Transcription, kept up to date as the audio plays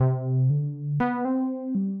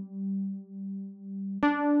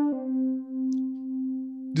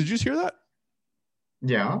did you just hear that?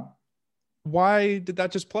 Yeah. Why did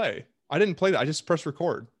that just play? I didn't play that. I just pressed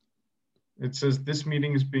record. It says this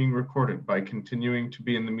meeting is being recorded. By continuing to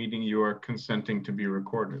be in the meeting, you are consenting to be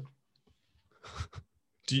recorded.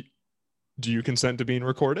 Do you consent to being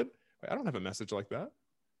recorded? I don't have a message like that.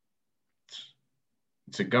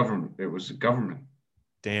 It's a government. It was a government.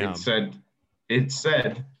 Damn. It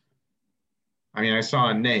said, I mean, I saw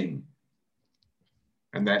a name.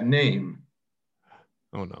 And that name.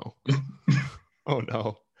 Oh, no. Oh,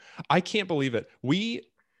 no. I can't believe it.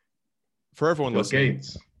 For everyone listening,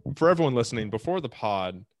 before the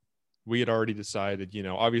pod, we had already decided,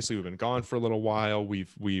 obviously we've been gone for a little while.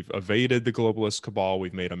 We've evaded the globalist cabal.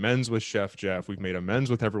 We've made amends with Chef Jeff. We've made amends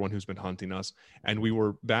with everyone who's been hunting us. And we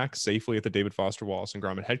were back safely at the David Foster Wallace and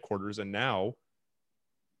Gromit headquarters. And now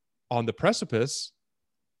on the precipice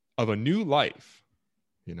of a new life,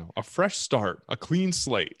 a fresh start, a clean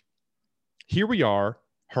slate. Here we are,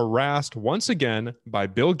 harassed once again by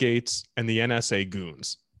Bill Gates and the NSA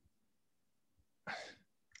goons.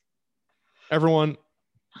 Everyone,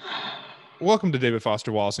 welcome to David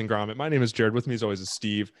Foster Wallace and Gromit. My name is Jared. With me as always is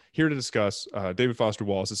Steve, here to discuss David Foster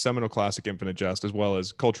Wallace's seminal classic Infinite Jest, as well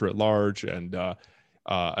as culture at large and a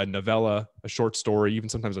novella, a short story, even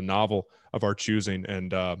sometimes a novel of our choosing,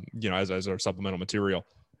 and as our supplemental material.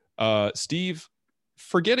 Steve,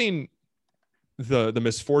 forgetting the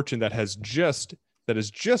misfortune that has just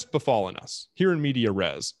befallen us here in media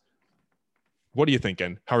res, what are you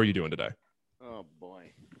thinking? How are you doing today? Oh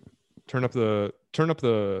boy. Turn up the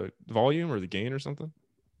volume or the gain or something.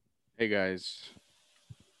 Hey guys,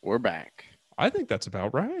 we're back. I think that's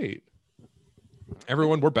about right.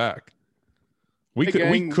 Everyone, we're back.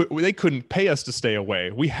 They couldn't pay us to stay away.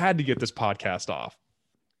 We had to get this podcast off.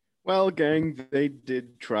 Well, gang, they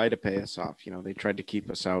did try to pay us off. They tried to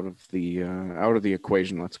keep us out of the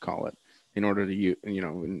equation, let's call it, in order to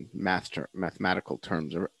in mathematical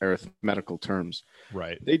terms or arithmetical terms.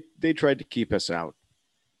 Right. They tried to keep us out.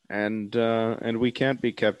 And we can't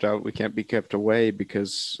be kept out. We can't be kept away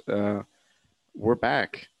because we're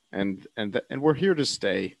back and we're here to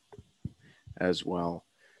stay as well.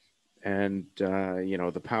 And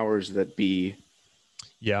the powers that be,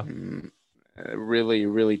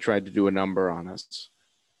 really tried to do a number on us.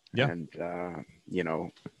 Yeah. And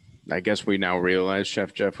I guess we now realize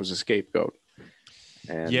Chef Jeff was a scapegoat.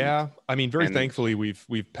 Very thankfully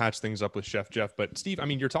we've patched things up with Chef Jeff. But Steve,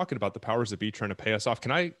 you're talking about the powers that be trying to pay us off.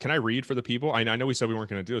 Can I read for the people? I know we said we weren't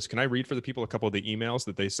going to do this. Can I read for the people a couple of the emails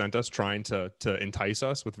that they sent us trying to entice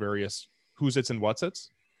us with various who's its and what's its?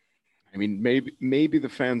 Maybe the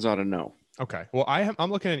fans ought to know. Okay. Well,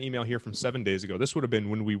 I'm looking at an email here from 7 days ago. This would have been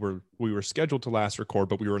when we were scheduled to last record,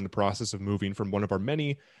 but we were in the process of moving from one of our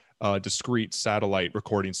many discrete satellite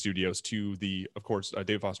recording studios to the, of course,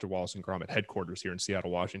 David Foster Wallace and Gromit headquarters here in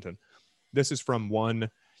Seattle, Washington. This is from one,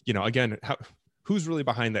 again, who's really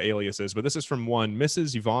behind the aliases, but this is from one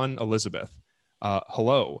Mrs. Yvonne Elizabeth.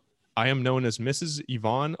 Hello. I am known as Mrs.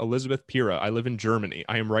 Yvonne Elizabeth Pira. I live in Germany.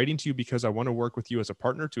 I am writing to you because I want to work with you as a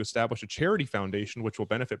partner to establish a charity foundation which will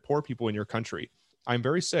benefit poor people in your country. I am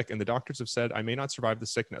very sick, and the doctors have said I may not survive the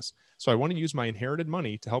sickness, so I want to use my inherited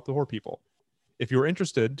money to help the poor people. If you're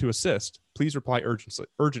interested to assist, please reply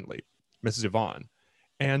urgently, Mrs. Yvonne.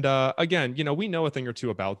 And again, we know a thing or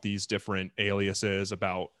two about these different aliases,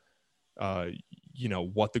 about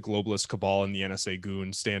what the globalist cabal and the NSA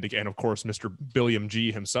goons stand to gain, and of course Mr. Billiam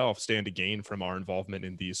G himself stand to gain from our involvement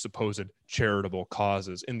in these supposed charitable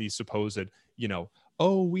causes, in these supposed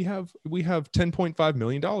we have $10.5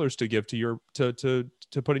 million to give to your to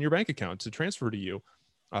put in your bank account, to transfer to you,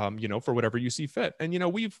 for whatever you see fit. And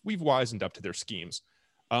we've wisened up to their schemes.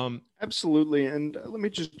 Absolutely. And let me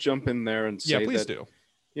just jump in there and say, please do.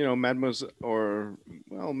 Mademoiselle,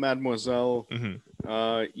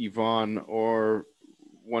 Yvonne, or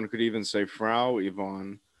one could even say Frau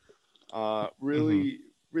Yvonne, really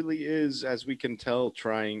is, as we can tell,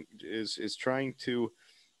 trying to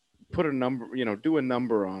put a number, do a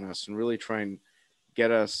number on us and really try and get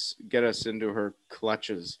us into her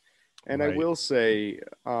clutches. And right. I will say,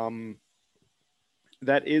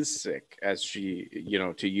 that is sick, as she,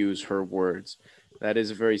 to use her words, that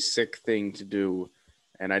is a very sick thing to do.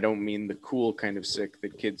 And I don't mean the cool kind of sick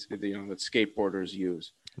that kids, that skateboarders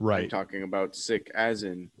use. Right. I'm talking about sick as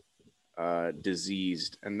in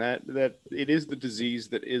diseased. And that it is the disease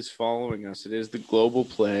that is following us. It is the global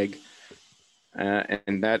plague.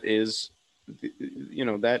 And that is,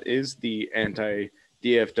 that is the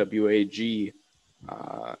anti-DFWAG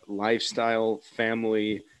lifestyle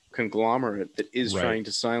family conglomerate that is right. trying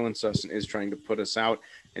to silence us and is trying to put us out,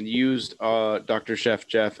 and used Dr. Chef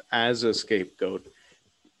Jeff as a scapegoat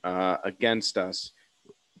against us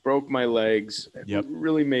broke my legs. Yep.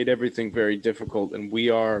 Really made everything very difficult, and we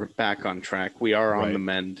are back on track. We are on Right. the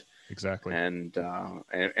mend, Exactly. and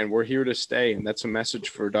we're here to stay. And that's a message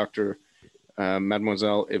for Dr.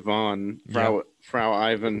 Mademoiselle Yvonne, Frau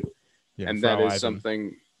Ivan, Yeah, and Frau that is Ivan.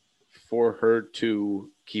 something for her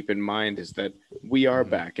to keep in mind, is that we are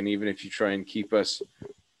back, and even if you try and keep us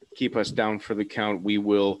down for the count, we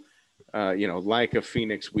will, like a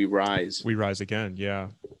phoenix, we rise. We rise again. Yeah.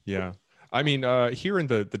 Yeah. I mean, here in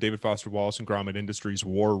the David Foster Wallace and Gromit Industries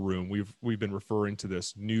War Room, we've been referring to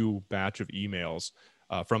this new batch of emails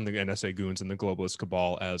from the NSA goons and the globalist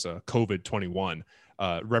cabal as a COVID-21,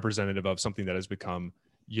 representative of something that has become,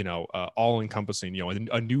 all-encompassing,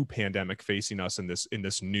 a new pandemic facing us in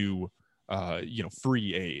this new,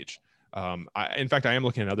 free age. In fact, I am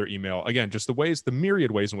looking at another email again, just the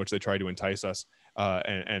myriad ways in which they try to entice us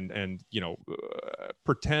and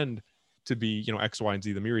pretend to be, X, Y, and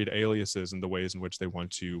Z, the myriad aliases and the ways in which they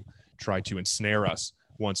want to try to ensnare us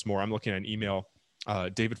once more. I'm looking at an email,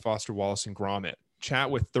 David Foster Wallace and Gromit,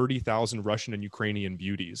 chat with 30,000 Russian and Ukrainian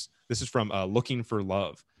beauties. This is from Looking for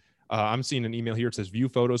Love. I'm seeing an email here. It says, view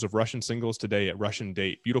photos of Russian singles today at Russian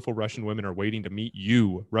date. Beautiful Russian women are waiting to meet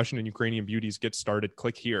you. Russian and Ukrainian beauties, get started.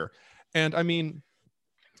 Click here. And I mean,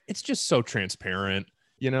 it's just so transparent,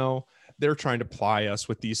 they're trying to ply us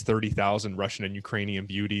with these 30,000 Russian and Ukrainian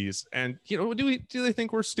beauties. And, do they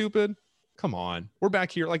think we're stupid? Come on. We're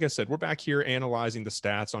back here. Like I said, we're back here analyzing the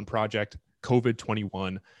stats on Project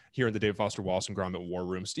COVID-21 here in the David Foster Wallace and Gromit War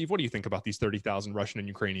Room. Steve, what do you think about these 30,000 Russian and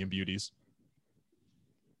Ukrainian beauties?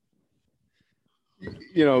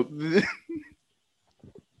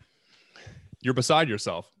 You're beside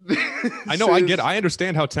yourself. I know. I get it. I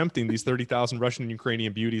understand how tempting these 30,000 Russian and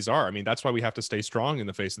Ukrainian beauties are. I mean, that's why we have to stay strong in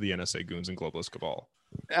the face of the NSA goons and globalist cabal.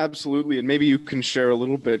 Absolutely. And maybe you can share a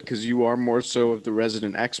little bit, because you are more so of the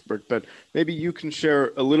resident expert, but maybe you can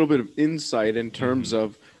share a little bit of insight in terms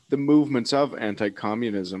of the movements of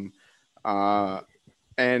anti-communism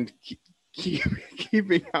and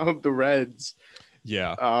keeping out the Reds.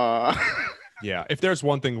 Yeah. Yeah, if there's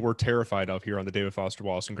one thing we're terrified of here on the David Foster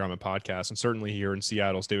Wallace and Gromit podcast, and certainly here in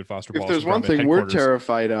Seattle's David Foster Wallace and Gromit headquarters, if there's one thing we're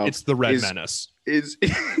terrified of, it's the Red Menace. Is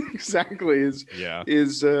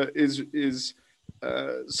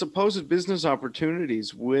supposed business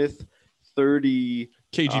opportunities with 30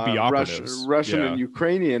 KGB operatives, Russian and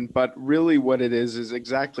Ukrainian, but really what it is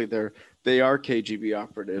exactly they are KGB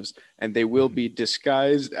operatives, and they will be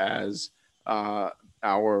disguised as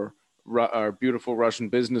our beautiful Russian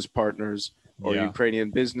business partners or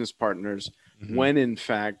Ukrainian business partners, when in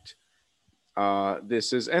fact we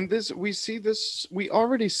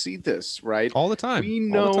already see this, right? All the time.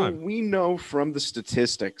 We know from the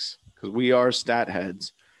statistics, because we are stat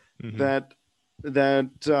heads, that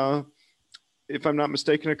if I'm not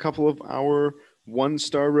mistaken, a couple of our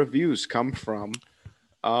 1-star reviews come from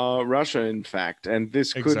Russia, in fact, and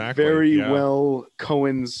this could very well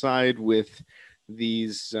coincide with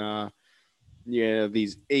these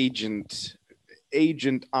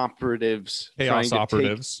agent operatives, chaos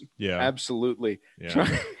operatives, absolutely,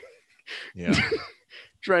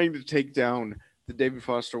 trying to take down the David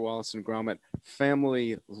Foster Wallace and Gromit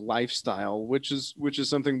family lifestyle, which is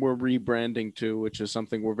something we're rebranding to, which is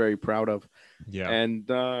something we're very proud of. And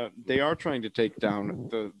they are trying to take down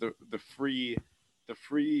the free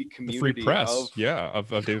community, the free press, of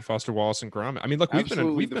David Foster Wallace and Gromit. I mean, look,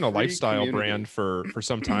 we've been a lifestyle brand for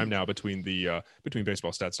some time now, between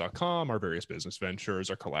baseballstats.com, our various business ventures,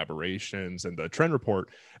 our collaborations, and the Trend Report.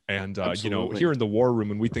 And here in the War Room,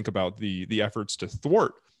 when we think about the efforts to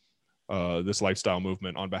thwart this lifestyle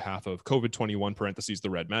movement on behalf of COVID-21 (parentheses the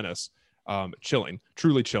Red Menace), chilling,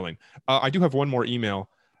 truly chilling. I do have one more email,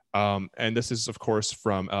 and this is of course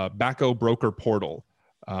from Bacco Broker Portal.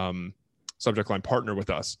 Subject line, partner with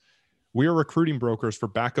us. We are recruiting brokers for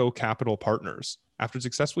Bacco Capital Partners. After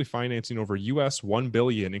successfully financing over US $1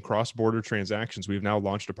 billion in cross-border transactions, we have now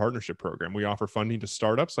launched a partnership program. We offer funding to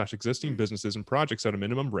startups/existing businesses and projects at a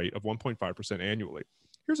minimum rate of 1.5% annually.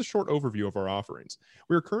 Here's a short overview of our offerings.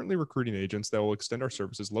 We are currently recruiting agents that will extend our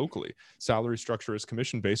services locally. Salary structure is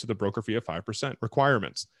commission-based with a broker fee of 5%.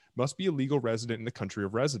 Requirements: must be a legal resident in the country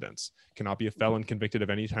of residence. Cannot be a felon convicted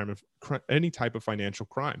of any type of financial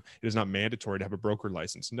crime. It is not mandatory to have a broker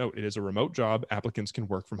license. Note, it is a remote job. Applicants can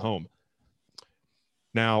work from home.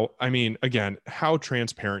 Now, I mean, again, how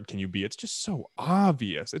transparent can you be? It's just so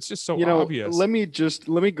obvious. It's just so obvious. Let me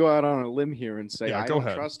go out on a limb here and say I don't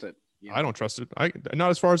trust it. I don't trust it. Not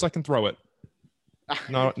as far as I can throw it.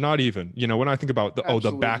 Not even. When I think about the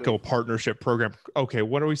Bacco partnership program. Okay,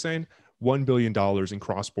 what are we saying? $1 billion in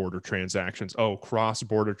cross-border transactions. Oh,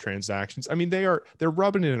 cross-border transactions. I mean, they're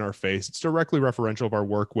rubbing it in our face. It's directly referential of our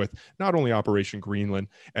work with not only Operation Greenland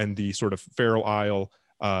and the sort of Faroe Isle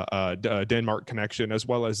Denmark connection, as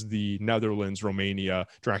well as the Netherlands, Romania,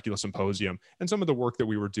 Dracula Symposium, and some of the work that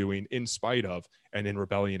we were doing in spite of and in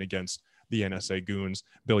rebellion against the NSA goons,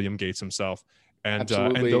 Billiam Gates himself, and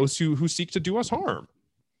those who seek to do us harm.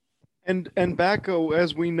 And BACO,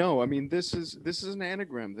 as we know, I mean, this is an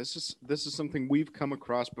anagram. This is something we've come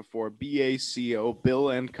across before. BACO,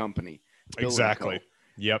 Bill and Company. Bill Exactly. and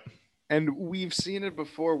Yep. And we've seen it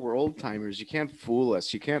before. We're old timers. You can't fool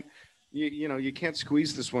us. You can't. You can't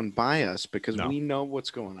squeeze this one by us because we know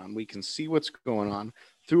what's going on. We can see what's going on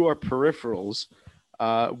through our peripherals.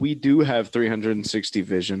 We do have 360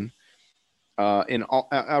 vision out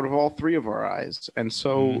of all three of our eyes, and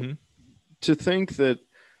so to think that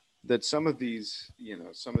some of these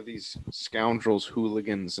scoundrels,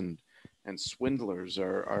 hooligans, and swindlers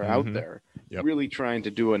are out there really trying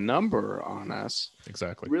to do a number on us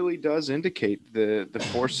really does indicate the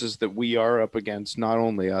forces that we are up against, not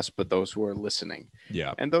only us, but those who are listening.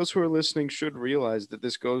 Yeah. And those who are listening should realize that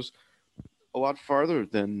this goes a lot farther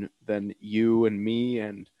than you and me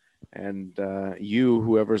and you,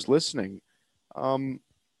 whoever's listening.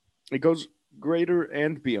 It goes greater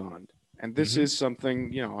and beyond. And this is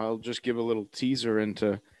something, I'll just give a little teaser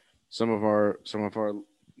into some of our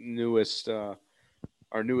newest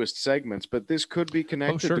segments, but this could be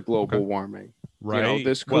connected to global warming. Right.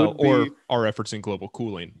 This could be, or our efforts in global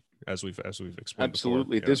cooling, as we've explained.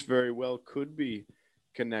 Absolutely. Before. This very well could be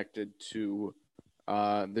connected to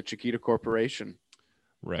the Chiquita Corporation.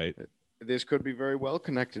 Right. This could be very well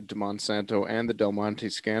connected to Monsanto and the Del Monte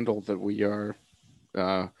scandal that we are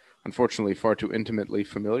unfortunately far too intimately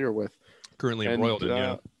familiar with. Currently embroiled in,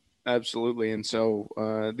 yeah. Absolutely. And so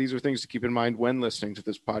these are things to keep in mind when listening to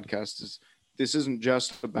this podcast. This isn't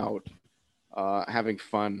just about having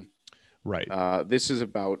fun. Right. This is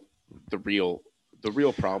about the real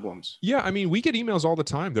problems. Yeah, I mean, we get emails all the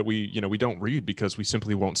time that we don't read because we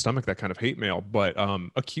simply won't stomach that kind of hate mail, but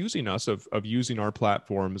accusing us of using our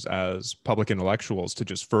platforms as public intellectuals to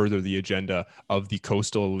just further the agenda of the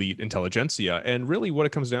coastal elite intelligentsia. And really what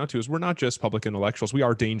it comes down to is we're not just public intellectuals. We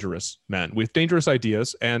are dangerous men with dangerous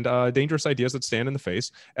ideas and dangerous ideas that stand in the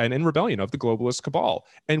face and in rebellion of the globalist cabal.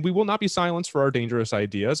 And we will not be silenced for our dangerous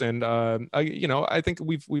ideas. And, I think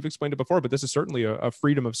we've explained it before, but this is certainly a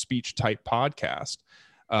freedom of speech type podcast.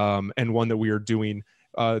 And one that we are doing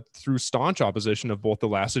through staunch opposition of both the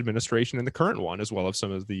last administration and the current one, as well as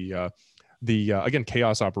some of the again,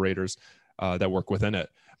 chaos operators that work within it.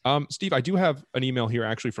 Steve, I do have an email here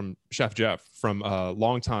actually from Chef Jeff, from a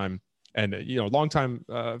longtime fan of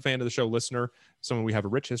the show, listener, someone we have a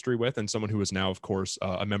rich history with, and someone who is now, of course,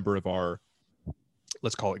 a member of our,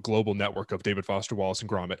 let's call it, global network of David Foster Wallace and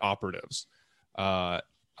Grommet operatives. Let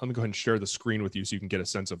me go ahead and share the screen with you so you can get a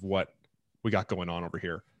sense of what we got going on over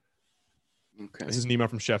here. Okay. This is an email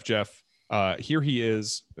from Chef Jeff. Here he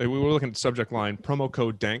is. We were looking at the subject line, promo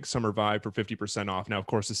code Dank Summer Vibe for 50% off. Now, of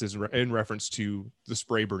course, this is in reference to the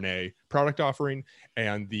Spray Bernay product offering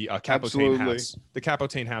and the Capotane hats. The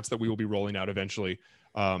Capotane hats that we will be rolling out eventually.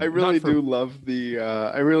 I really do love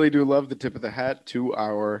the tip of the hat to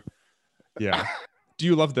our. Yeah. Do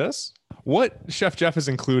you love this? What Chef Jeff has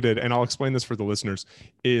included, and I'll explain this for the listeners,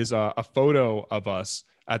 is a photo of us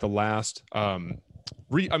at the last,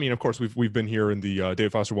 of course, we've been here in the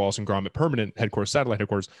David Foster Wallace and Grommet permanent headquarters, satellite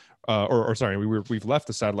headquarters, we've left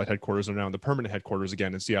the satellite headquarters and now in the permanent headquarters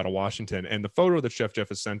again in Seattle, Washington. And the photo that Chef Jeff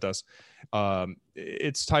has sent us,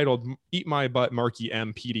 it's titled "Eat My Butt, Marky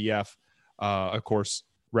M PDF," of course,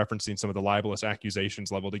 referencing some of the libelous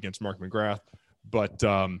accusations leveled against Mark McGrath, but.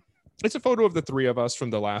 It's a photo of the three of us from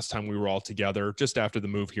the last time we were all together, just after the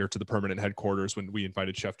move here to the permanent headquarters when we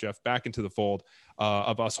invited Chef Jeff back into the fold,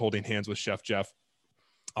 of us holding hands with Chef Jeff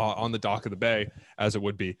on the dock of the bay, as it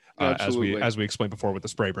would be, as we explained before with the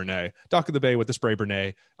Spray Bernay. Dock of the bay with the Spray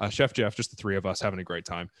Bernay, Chef Jeff, just the three of us having a great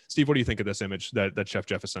time. Steve, what do you think of this image that Chef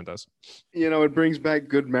Jeff has sent us? It brings back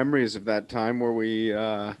good memories of that time where we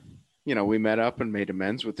met up and made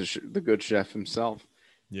amends with the good chef himself.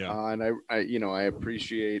 Yeah. And I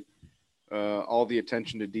appreciate all the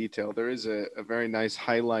attention to detail. There is a very nice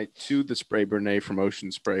highlight to the Spray Bernay from Ocean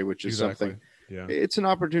Spray, which is something. Yeah. It's an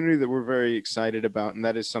opportunity that we're very excited about, and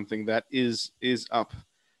that is something that is up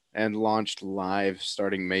and launched live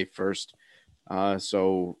starting May 1st.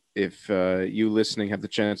 So if you listening have the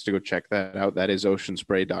chance to go check that out, that is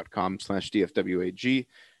oceanspray.com/DFWAG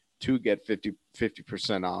to get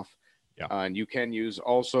 50% off. Yeah. And you can use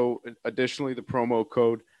also additionally the promo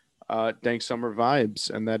code Dank Summer Vibes,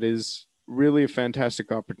 and that is really a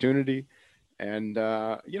fantastic opportunity. And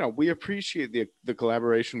we appreciate the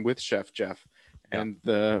collaboration with Chef Jeff and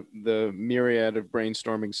the myriad of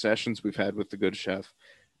brainstorming sessions we've had with the good chef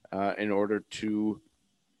in order to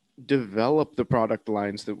develop the product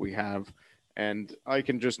lines that we have. And I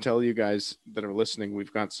can just tell you guys that are listening,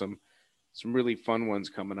 we've got some really fun ones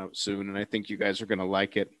coming out soon, and I think you guys are going to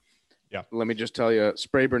like it. Yeah. Let me just tell you,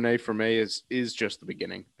 Spray Bernay for me is just the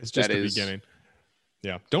beginning. It's just the beginning.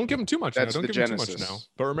 Yeah. Don't give them too much now. Don't give them too much now.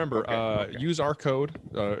 But remember, use our code.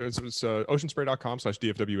 It's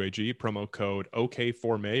oceanspray.com/DFWAG, promo code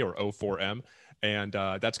OK4May or O4M. And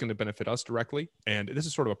that's going to benefit us directly. And this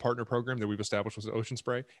is sort of a partner program that we've established with Ocean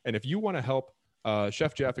Spray. And if you want to help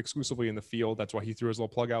Chef Jeff exclusively in the field, that's why he threw his little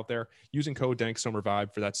plug out there, using code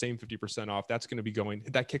DANKSummerVibe for that same 50% off. That's going to be going,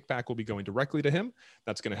 that kickback will be going directly to him.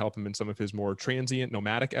 That's going to help him in some of his more transient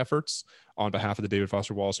nomadic efforts on behalf of the David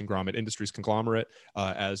Foster Wallace and Gromit Industries conglomerate,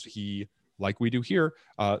 as he, like we do here,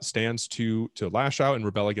 stands to lash out and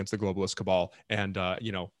rebel against the globalist cabal. And,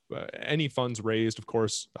 any funds raised, of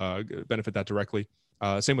course, benefit that directly.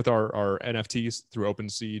 Same with our NFTs through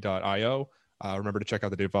OpenSea.io. Remember to check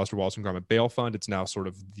out the David Foster Wallace and Gromit Bail Fund. It's now sort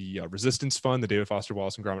of the Resistance Fund, the David Foster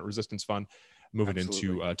Wallace and Gromit Resistance Fund, moving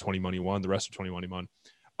into 2021, the rest of 2021.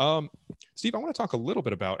 Steve, I want to talk a little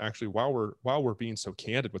bit about, actually, while we're being so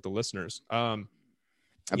candid with the listeners.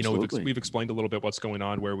 We've explained a little bit what's going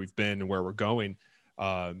on, where we've been and where we're going.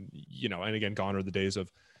 And again, gone are the days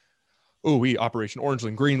of Operation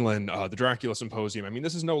Orangeland, Greenland, the Dracula Symposium. I mean,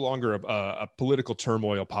 this is no longer a political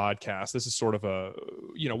turmoil podcast. This is sort of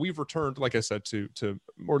we've returned, like I said, to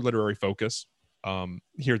more literary focus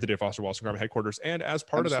here at the Dave Foster Wallace and Gromit headquarters. And as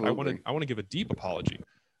part of that, I want to give a deep apology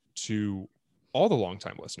to all the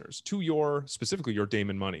longtime listeners, to specifically your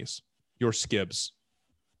Damon Moneys, your Skibs,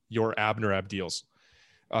 your Abner Abdeals.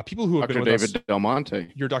 People who have been with David Del Monte.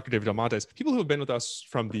 You're Dr. David Del Monte. People who have been with us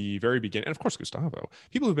from the very beginning, and of course Gustavo.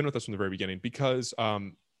 People who've been with us from the very beginning, because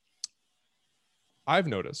I've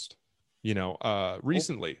noticed,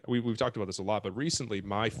 recently we've talked about this a lot, but recently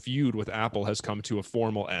my feud with Apple has come to a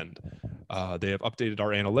formal end. They have updated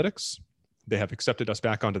our analytics. They have accepted us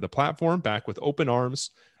back onto the platform, back with open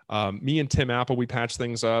arms. Me and Tim Apple, we patched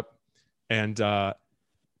things up, and I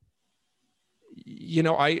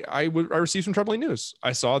received some troubling news.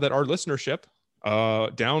 I saw that our listenership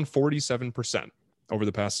down 47% over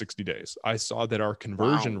the past 60 days. I saw that our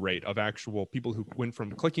conversion rate of actual people who went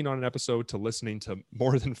from clicking on an episode to listening to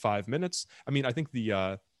more than 5 minutes. I mean, I think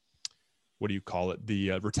the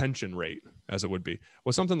the retention rate, as it would be,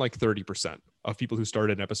 was something like 30% of people who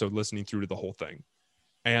started an episode listening through to the whole thing.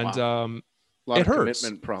 And it hurts.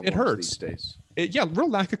 Commitment problems it hurts these days. Real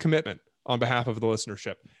lack of commitment on behalf of the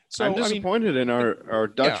listenership. So I'm disappointed in our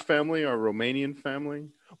Dutch family, our Romanian family.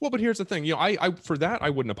 Well, but here's the thing. I for that I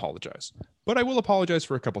wouldn't apologize, but I will apologize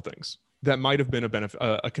for a couple things that might have been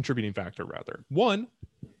a contributing factor. Rather, one,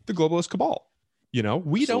 the globalist cabal.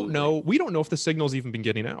 We don't know if the signal's even been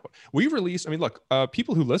getting out. We release. I mean, look,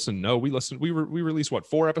 people who listen know we listen. We release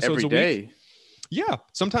 4 episodes every day. Week. Yeah,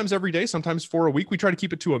 sometimes every day, sometimes 4 a week. We try to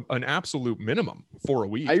keep it to an absolute minimum, 4 a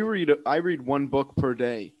week. I read 1 book per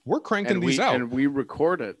day. We're cranking these out, and we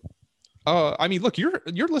record it. I mean, look,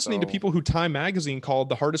 you're listening to people who Time Magazine called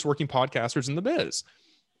the hardest working podcasters in the biz.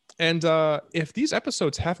 And if these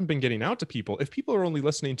episodes haven't been getting out to people, if people are only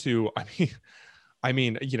listening to, at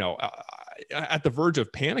the verge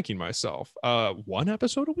of panicking myself, 1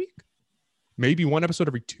 episode a week, maybe 1 episode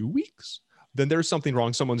every 2 weeks, then there's something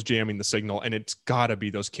wrong. Someone's jamming the signal, and it's got to be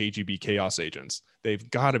those KGB chaos agents.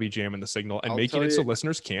 They've got to be jamming the signal and making it so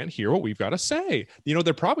listeners can't hear what we've got to say.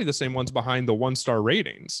 They're probably the same ones behind the 1-star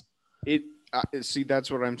ratings. See,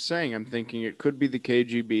 that's what I'm saying. I'm thinking it could be the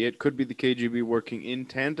KGB. It could be the KGB working in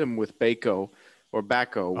tandem with Baco,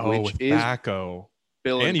 which is Baco.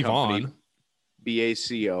 Bill and Company, Yvonne.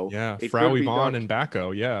 BACO. Yeah, Frau Yvonne and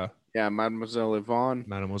Baco. Yeah. Yeah, Mademoiselle Yvonne.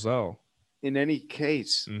 Mademoiselle. In any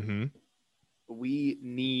case, mm-hmm. we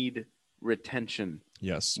need retention.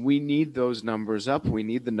 Yes. We need those numbers up. We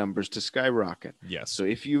need the numbers to skyrocket. Yes. So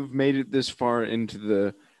if you've made it this far into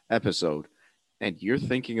the episode and you're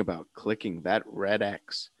thinking about clicking that red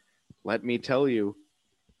X, let me tell you,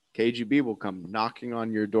 KGB will come knocking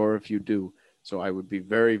on your door if you do. So I would be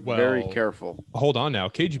very, very careful. Hold on now.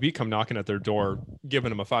 KGB come knocking at their door, giving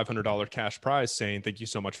them a $500 cash prize, saying, "Thank you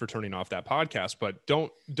so much for turning off that podcast." But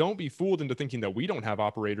don't be fooled into thinking that we don't have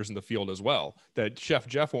operators in the field as well. That Chef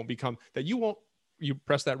Jeff won't become that. You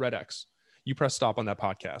press that red X. You press stop on that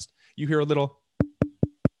podcast. You hear a little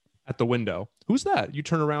at the window. Who's that? You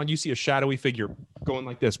turn around, you see a shadowy figure going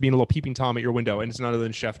like this, being a little peeping Tom at your window, and it's none other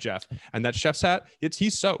than Chef Jeff. And that chef's hat,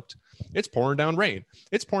 he's soaked. It's pouring down rain.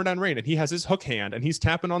 It's pouring down rain, and he has his hook hand and he's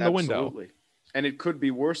tapping on the window. Absolutely. And it could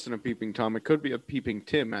be worse than a peeping Tom. It could be a peeping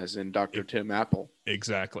Tim, as in Dr. Tim Apple.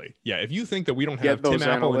 Exactly. Yeah. If you think that we don't have Tim those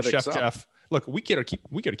Apple and analytics Chef up. Jeff, look, we gotta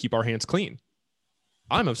keep our hands clean.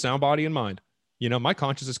 I'm of sound body and mind. You know, my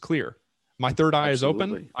conscience is clear. My third eye is open.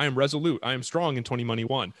 Absolutely. I am resolute. I am strong in 20 Money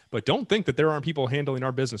One. But don't think that there aren't people handling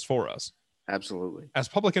our business for us. Absolutely. As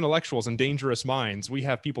public intellectuals and dangerous minds, we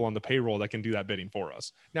have people on the payroll that can do that bidding for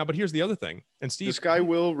us. Now, but here's the other thing. And Steve, The sky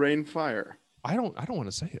will rain fire. I don't want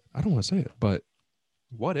to say it. I don't want to say it. But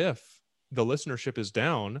what if the listenership is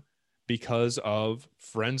down because of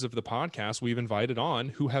friends of the podcast we've invited on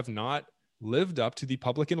who have not lived up to the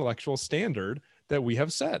public intellectual standard that we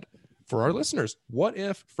have set for our listeners? What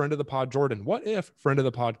if friend of the pod Jordan? What if friend of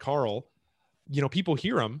the pod Carl? You know, people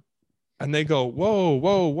hear them and they go, whoa,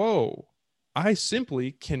 whoa, whoa. I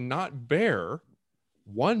simply cannot bear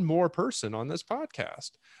one more person on this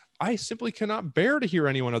podcast. I simply cannot bear to hear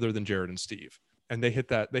anyone other than Jared and Steve. And they hit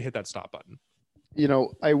that stop button. You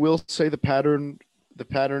know, I will say the pattern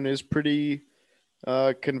is pretty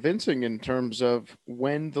convincing in terms of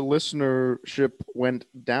when the listenership went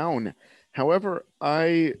down. However,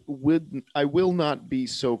 I will not be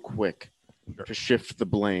so quick to shift the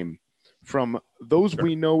blame from those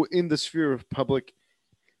we know in the sphere of public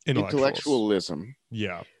intellectualism.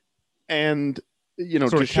 Yeah. And, you know,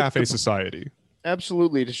 sort of cafe society.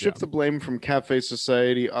 Absolutely. To shift the blame from cafe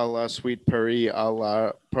society a la Sweet Paris, a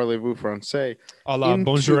la Parlez-vous Français. A la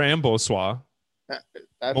bonjour and bonsoir.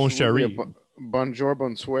 Bon chéri. Bonjour,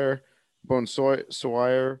 bonsoir,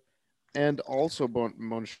 bonsoir, and also bon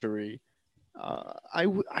chéri. I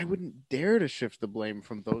wouldn't dare to shift the blame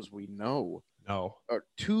from those we know. No. Or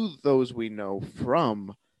to those we know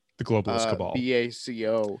from the globalist cabal.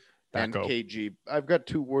 BACO and Bacco. KG. I've got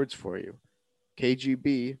two words for you.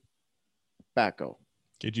 KGB, Bacco.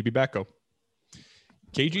 KGB Bacco.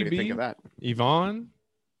 KGB, What do you think of that? Yvonne,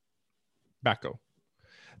 Bacco.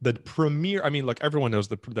 The premier, I mean, look, everyone knows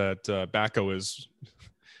that Bacco is,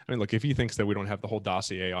 I mean, look, if he thinks that we don't have the whole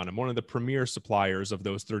dossier on him, one of the premier suppliers of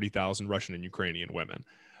those 30,000 Russian and Ukrainian women.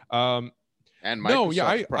 And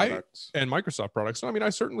Microsoft products. And Microsoft products. So, I mean, I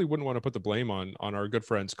certainly wouldn't want to put the blame on our good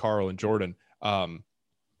friends Carl and Jordan. But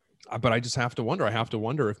I just have to wonder. I have to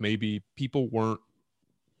wonder if maybe people weren't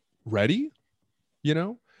ready, you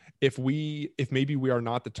know? If maybe we are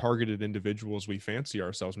not the targeted individuals we fancy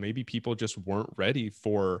ourselves, maybe people just weren't ready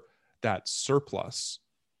for that surplus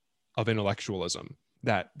of intellectualism,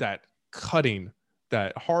 that cutting,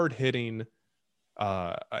 that hard-hitting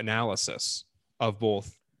analysis of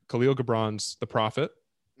both Khalil Gibran's The Prophet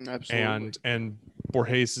and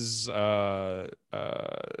Borges's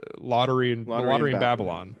Lottery in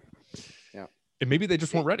Babylon. Yeah. And maybe they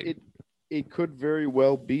just weren't ready. It could very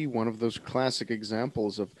well be one of those classic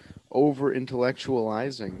examples of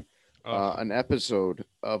over-intellectualizing an episode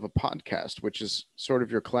of a podcast, which is sort of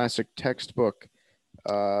your classic textbook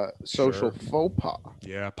social faux pas.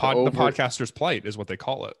 Yeah, the podcaster's plight is what they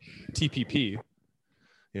call it. TPP.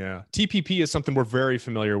 Yeah, TPP is something we're very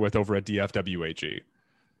familiar with over at DFWAG.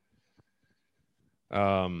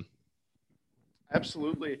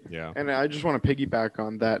 Absolutely. Yeah. And I just want to piggyback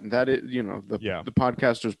on that. And that is, you know, the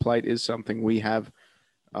podcaster's plight is something we have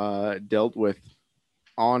dealt with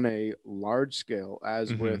on a large scale,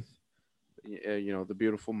 as with, you know, the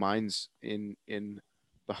beautiful minds in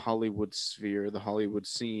the Hollywood sphere, the Hollywood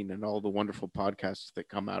scene, and all the wonderful podcasts that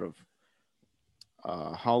come out of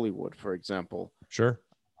Hollywood, for example. Sure.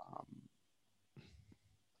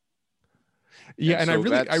 Yeah, and so I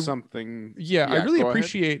really, I really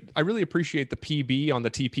appreciate the PB on the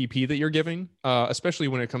TPP that you're giving, especially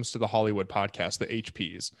when it comes to the Hollywood podcast, the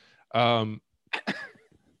HPs. And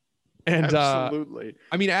absolutely.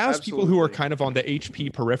 I mean, as people who are kind of on the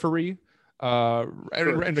HP periphery,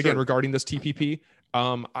 and again regarding this TPP,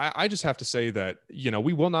 I just have to say that, you know,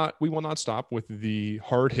 we will not stop with the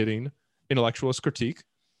hard hitting intellectualist critique.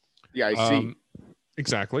 The IC,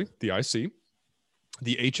 exactly, the IC,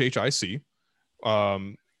 the HHIC.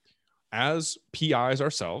 As PIs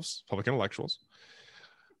ourselves, public intellectuals,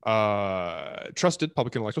 trusted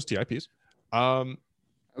public intellectuals, TIPs,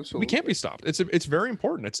 we can't be stopped. It's very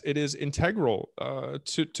important. It is integral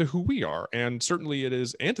to who we are, and certainly it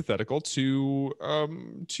is antithetical to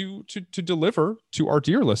deliver to our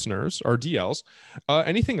dear listeners, our DLs,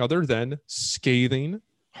 anything other than scathing,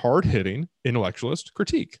 hard hitting intellectualist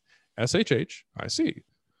critique. SHHIC. Steve,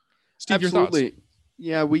 absolutely. Your thoughts?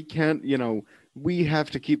 Yeah, we can't. You know, we have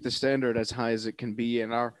to keep the standard as high as it can be,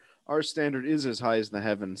 and our standard is as high as the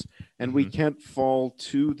heavens, and we can't fall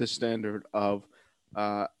to the standard of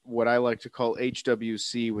what I like to call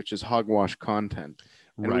HWC, which is hogwash content.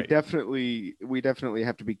 And Right. we definitely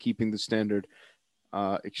have to be keeping the standard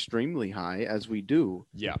extremely high as we do.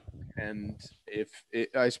 Yeah. And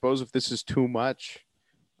I suppose if this is too much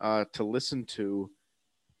to listen to,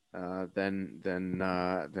 then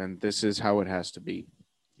this is how it has to be.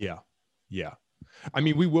 Yeah. Yeah. I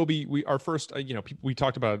mean, we our first, we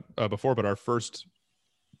talked about before, but our first,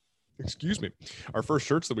 excuse me, our first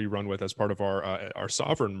shirts that we run with as part of our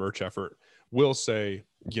Sovereign merch effort will say,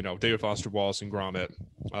 David Foster Wallace and Gromit,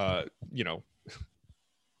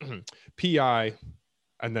 PI,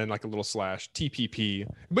 and then like a little slash TPP.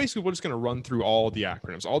 Basically, we're just going to run through all the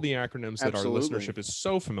acronyms that our Absolutely. listenership is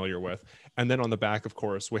so familiar with. And then on the back, of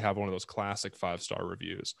course, we have one of those classic 5-star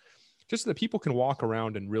reviews, just so that people can walk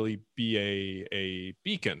around and really be a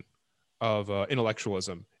beacon of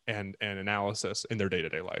intellectualism and analysis in their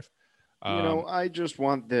day-to-day life. I just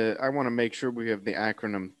want I want to make sure we have the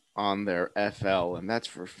acronym on there, FL, and that's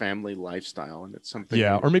for family lifestyle. And it's something.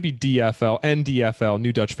 Yeah, or maybe DFL, NDFL,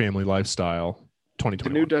 New Dutch Family Lifestyle, The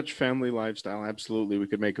 2021. New Dutch Family Lifestyle. Absolutely. We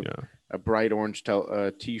could make a bright orange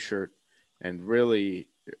t-shirt and really,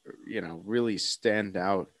 really stand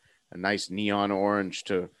out. A nice neon orange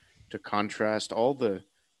to contrast all the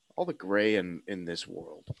gray in this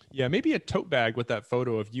world. Yeah, maybe a tote bag with that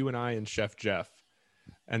photo of you and I and Chef Jeff.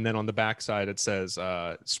 And then on the backside, it says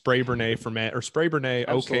Spray Bernay for May, or Spray Bernay,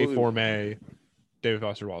 Absolutely. OK for May, David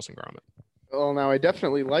Foster Wallace and Gromit. Well, now I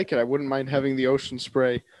definitely like it. I wouldn't mind having the ocean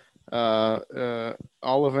spray, Ollivander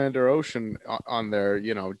Ocean on there.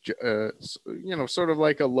 Sort of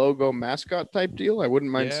like a logo mascot type deal. I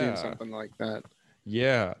wouldn't mind seeing something like that.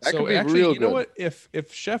 Yeah. That so could be actually, real you know good. what?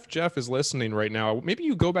 If Chef Jeff is listening right now, maybe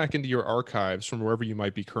you go back into your archives from wherever you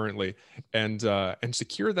might be currently and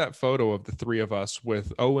secure that photo of the three of us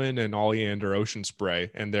with Owen and Oleander Ocean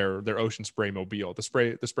Spray and their Ocean Spray mobile, the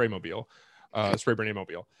spray mobile, Spray Bernay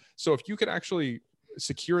mobile. So if you could actually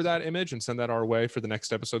secure that image and send that our way for the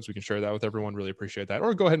next episodes, we can share that with everyone. Really appreciate that.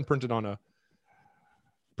 Or go ahead and print it on a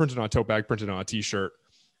tote bag, print it on a t-shirt.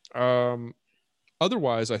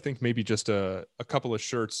 Otherwise, I think maybe just a couple of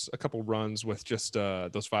shirts, a couple runs with just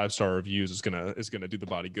those 5-star reviews is gonna do the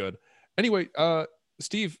body good. Anyway,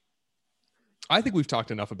 Steve, I think we've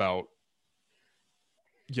talked enough about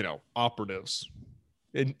operatives,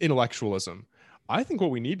 intellectualism. I think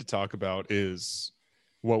what we need to talk about is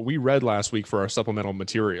what we read last week for our supplemental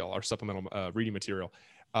material, our supplemental reading material.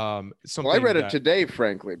 Well, I read it today,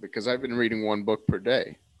 frankly, because I've been reading one book per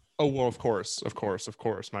day. Oh well, of course,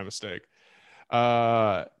 my mistake.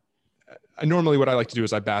 Normally what I like to do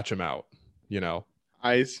is I batch them out,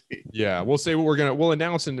 I see. Yeah, we'll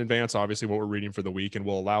announce in advance, obviously, what we're reading for the week, and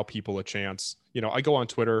we'll allow people a chance. I go on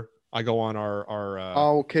Twitter, I go on our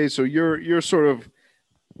okay, so you're sort of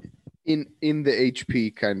in the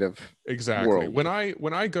HP kind of exactly world. when I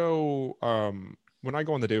go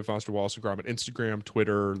on the David Foster Wallace and Gromit Instagram,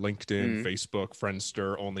 Twitter, LinkedIn, Facebook,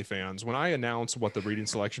 Friendster, OnlyFans, when I announce what the reading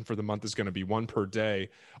selection for the month is going to be, one per day,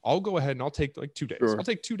 I'll go ahead and I'll take like 2 days. Sure. I'll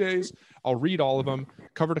take 2 days. I'll read all of them,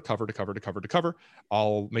 cover to cover to cover to cover to cover.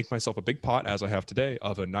 I'll make myself a big pot, as I have today,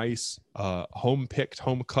 of a nice home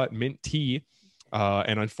cut mint tea.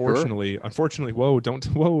 And unfortunately, whoa, don't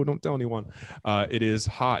tell anyone. It is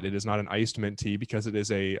hot. It is not an iced mint tea because it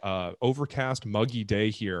is a overcast, muggy day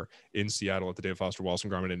here in Seattle at the David Foster Wallace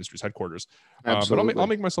and Gromit Industries headquarters. But I'll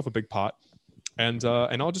make myself a big pot, and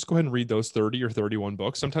I'll just go ahead and read those 30 or 31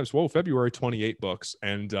 books. Sometimes, February 28 books,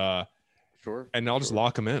 and sure. And I'll just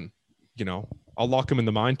lock them in. I'll lock them in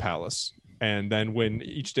the Mind Palace, and then when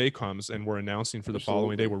each day comes and we're announcing for the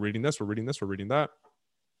following day, we're reading this, we're reading this, we're reading that.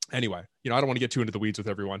 Anyway, I don't want to get too into the weeds with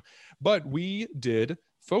everyone, but we did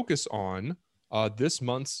focus on this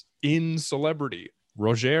month's in celebrity,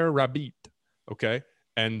 Roger Rabbit. Okay.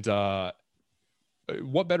 And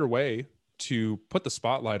what better way to put the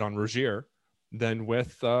spotlight on Roger than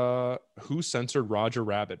with Who Censored Roger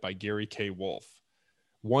Rabbit by Gary K. Wolfe.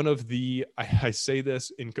 One of the, I say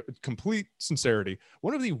this in complete sincerity,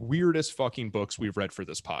 one of the weirdest fucking books we've read for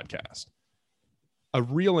this podcast. A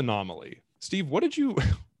real anomaly. Steve, what did you...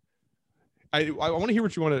 I want to hear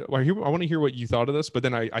what you want to. I want to hear what you thought of this, but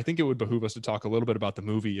then I think it would behoove us to talk a little bit about the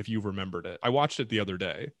movie if you remembered it. I watched it the other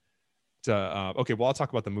day. Okay, well I'll talk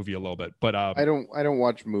about the movie a little bit, but I don't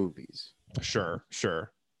watch movies. Sure,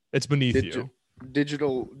 it's beneath you.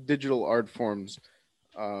 Digital art forms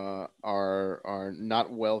are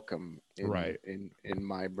not welcome in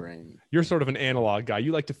my brain. You're sort of an analog guy.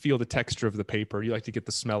 You like to feel the texture of the paper. You like to get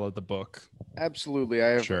the smell of the book. Absolutely, I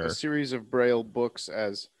have a series of Braille books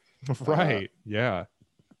as. Right. Yeah.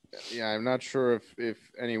 I'm not sure if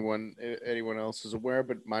anyone else is aware,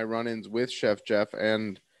 but my run-ins with Chef Jeff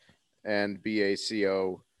and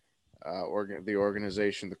BACO the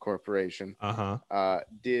organization, the corporation,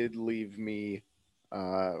 did leave my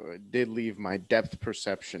depth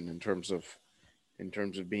perception in terms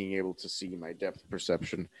of being able to see. My depth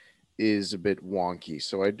perception is a bit wonky.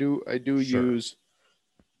 So I do Sure.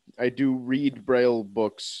 read Braille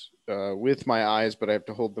books with my eyes, but I have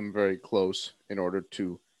to hold them very close in order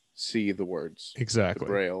to see the words. Exactly.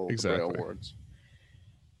 The Braille Exactly. words.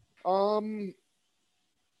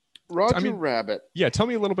 Roger Rabbit. Yeah, tell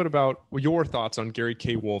me a little bit about your thoughts on Gary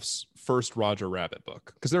K. Wolfe's first Roger Rabbit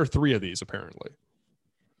book, because there are 3 of these apparently.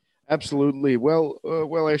 Absolutely. Well,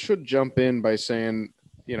 I should jump in by saying,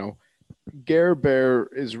 Gare Bear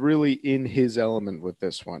is really in his element with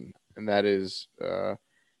this one, and that is the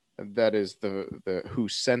who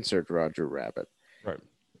censored Roger Rabbit. Right.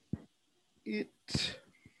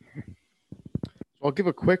 I'll give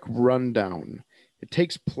a quick rundown. It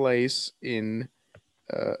takes place in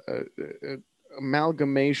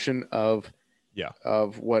amalgamation of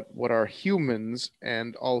what are humans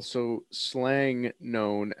and also slang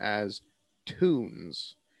known as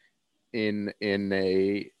toons in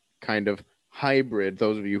a kind of hybrid.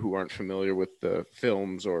 Those of you who aren't familiar with the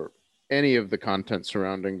films or any of the content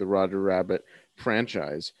surrounding the Roger Rabbit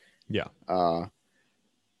franchise,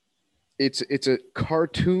 it's a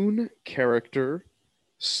cartoon character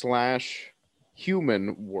 /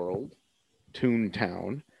 human world,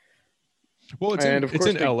 Toontown. Well, it's in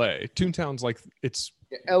LA. Toontown's like it's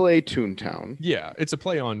LA Toontown. Yeah, it's a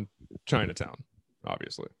play on Chinatown,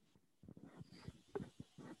 obviously.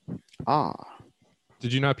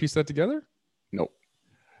 Did you not piece that together? Nope.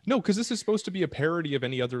 No, because this is supposed to be a parody of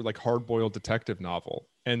any other like hard-boiled detective novel,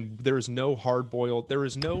 and there is no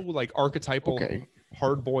like archetypal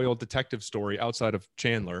hard-boiled detective story outside of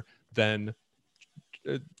Chandler than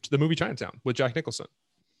the movie Chinatown with Jack Nicholson.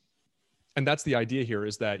 And that's the idea here,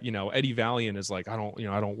 is that, Eddie Valiant is like, I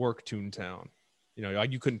don't work Toontown.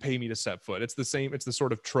 You couldn't pay me to set foot. It's the same. It's the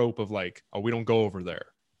sort of trope of like, oh, we don't go over there.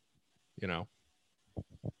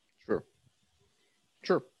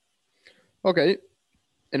 Sure. Okay.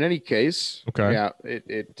 In any case, yeah,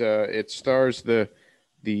 it stars the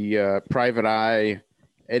private eye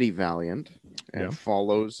Eddie Valiant and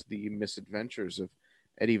follows the misadventures of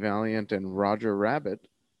Eddie Valiant and Roger Rabbit,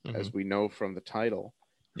 as we know from the title.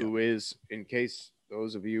 Who is, in case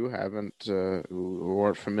those of you haven't who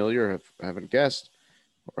aren't familiar, haven't guessed,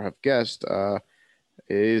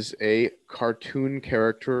 is a cartoon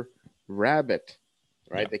character rabbit,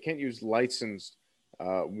 right? They can't use licensed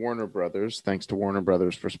Warner Brothers. Thanks to Warner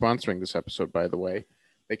Brothers for sponsoring this episode, by the way.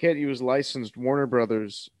 They can't use licensed Warner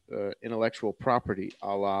Brothers intellectual property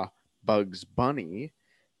a la Bugs Bunny,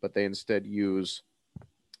 but they instead use,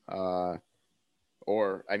 Gare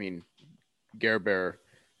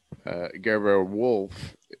Bear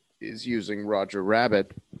Wolfe is using Roger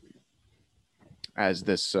Rabbit as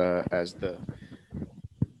this as the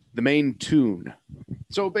main toon.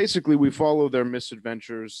 So basically, we follow their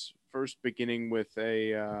misadventures. First, beginning with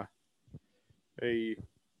a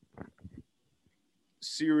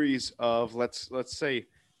series of let's say,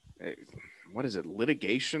 what is it?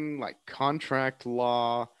 Litigation, like contract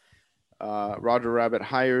law. Roger Rabbit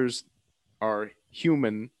hires our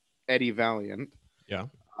human Eddie Valiant.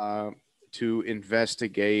 To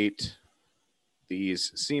investigate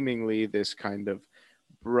this kind of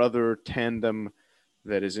brother tandem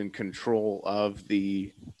that is in control of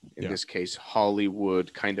in this case,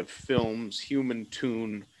 Hollywood kind of films, human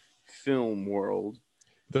toon film world.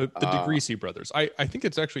 The DeGreasy brothers. I think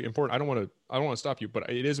it's actually important. I don't want to stop you, but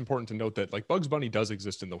it is important to note that like Bugs Bunny does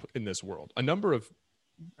exist in this world. A number of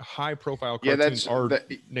high profile cartoons are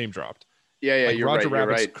name dropped. Yeah, like you're Roger right.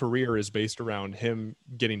 Rabbit's career is based around him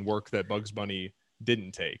getting work that Bugs Bunny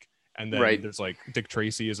didn't take. And then there's like Dick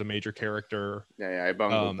Tracy is a major character. Yeah, I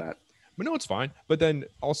bungled that. But no, it's fine. But then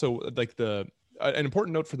also like an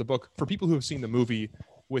important note for the book, for people who have seen the movie,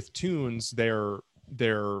 with toons, they're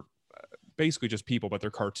basically just people, but they're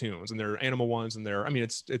cartoons, and they're animal ones, and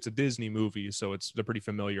it's a Disney movie, so they're pretty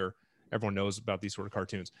familiar. Everyone knows about these sort of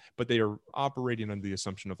cartoons, but they are operating under the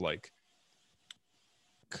assumption of like,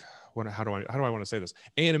 how do I want to say this?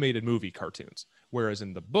 Animated movie cartoons. Whereas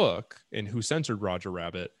in the book, in Who Censored Roger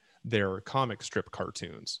Rabbit, they're comic strip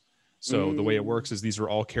cartoons. So the way it works is these are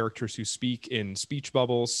all characters who speak in speech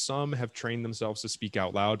bubbles. Some have trained themselves to speak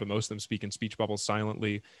out loud, but most of them speak in speech bubbles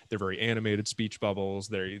silently. They're very animated speech bubbles.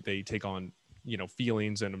 They take on,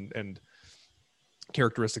 feelings and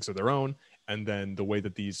characteristics of their own. And then the way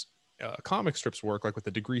that these comic strips work, like what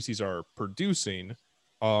the DeGreasys are producing,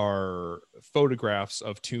 are photographs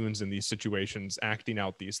of toons in these situations acting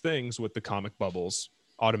out these things with the comic bubbles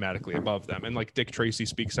automatically above them. And like Dick Tracy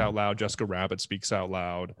speaks out loud, Jessica Rabbit speaks out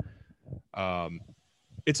loud.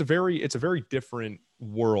 It's a very different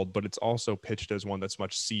world, but it's also pitched as one that's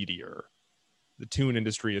much seedier. The toon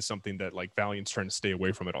industry is something that like Valiant's trying to stay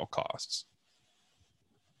away from at all costs.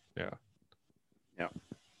 Yeah.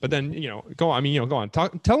 But then, go on. Tell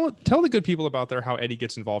the good people about there how Eddie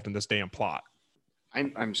gets involved in this damn plot.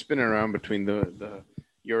 I'm spinning around between the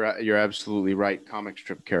you're absolutely right, comic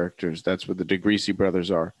strip characters. That's what the DeGreasy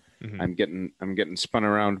brothers are. Mm-hmm. I'm getting spun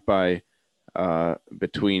around by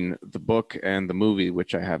between the book and the movie,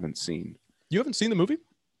 which I haven't seen. You haven't seen the movie?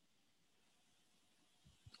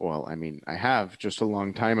 Well, I mean, I have just a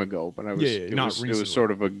long time ago, but it was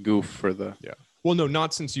sort of a goof for the Well, no,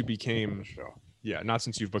 not since you became show. Yeah, not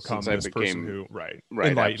since you've become this person who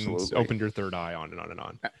enlightened, absolutely. Opened your third eye on and on and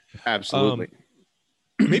on. Absolutely.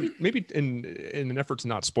 Maybe in an effort to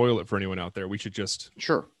not spoil it for anyone out there, we should just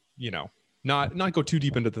not go too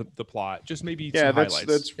deep into the plot. Just maybe some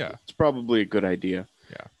highlights. That's probably a good idea.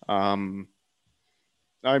 Yeah.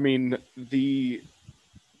 I mean the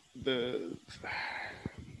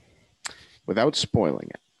without spoiling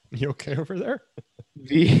it. You okay over there?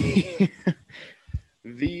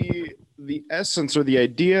 The essence or the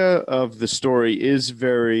idea of the story is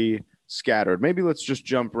very scattered. Maybe let's just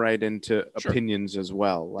jump right into opinions as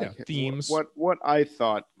well. Like themes. What I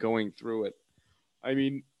thought going through it. I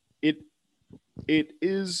mean, it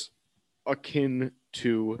is akin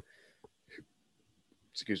to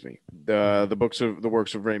the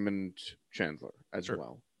works of Raymond Chandler as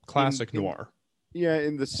well. Classic noir.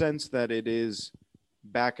 In the sense that it is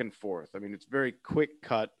back and forth. I mean, it's very quick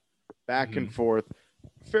cut, back and forth,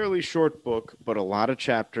 fairly short book, but a lot of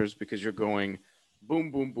chapters because you're going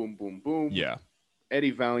boom, boom, boom, boom, boom. Yeah.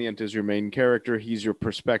 Eddie Valiant is your main character. He's your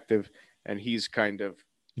perspective, and he's kind of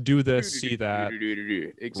do this, see that.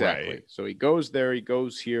 Exactly. Right. So he goes there, he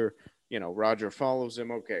goes here. Roger follows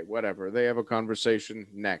him. Okay, whatever. They have a conversation.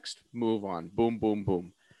 Next, move on. Boom, boom,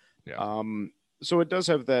 boom. Yeah. So it does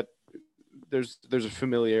have that. There's a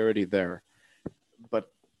familiarity there,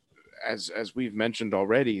 but as we've mentioned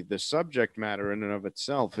already, the subject matter in and of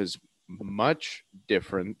itself is much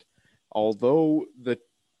different. Although it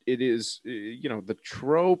is the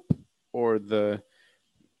trope or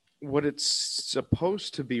what it's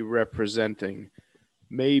supposed to be representing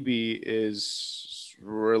maybe is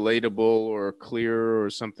relatable or clear or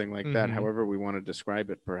something like that. However we want to describe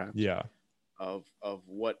it, perhaps. Yeah. Of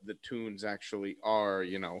what the toons actually are,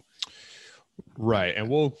 Right, and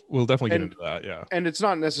we'll definitely get into that. Yeah, and it's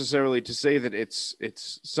not necessarily to say that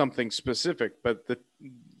it's something specific, but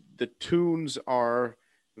the toons are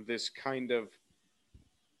this kind of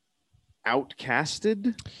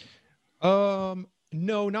outcasted.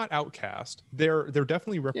 No, not outcast. They're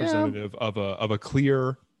definitely representative of a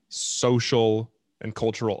clear social and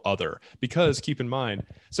cultural other. Because keep in mind,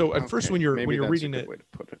 so at first when you're reading it,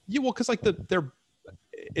 well, because like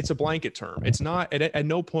it's a blanket term. It's not at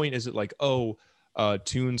no point is it like,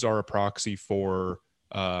 toons are a proxy for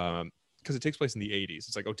because it takes place in the 80s.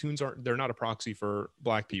 It's like, they're not a proxy for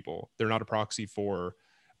Black people. They're not a proxy for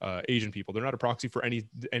Asian people. They're not a proxy for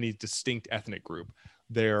any distinct ethnic group.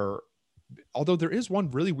 Although there is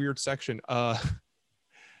one really weird section.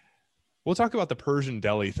 We'll talk about the Persian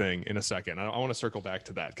deli thing in a second. I want to circle back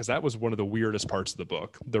to that because that was one of the weirdest parts of the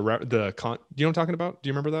book. Do you know what I'm talking about? Do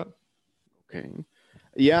you remember that? Okay.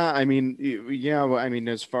 Yeah, I mean,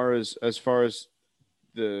 as far as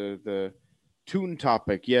the toon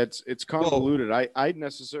topic, it's convoluted. Well, I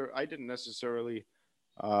didn't necessarily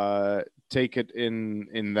take it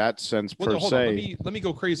in that sense per se. Let me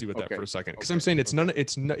go crazy with that for a second because I'm saying it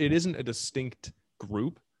isn't a distinct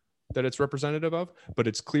group that it's representative of, but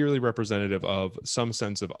it's clearly representative of some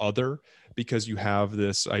sense of other because you have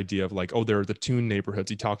this idea of like, there are the toon neighborhoods.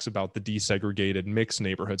 He talks about the desegregated mixed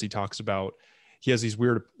neighborhoods. He has these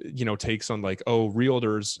weird, takes on like,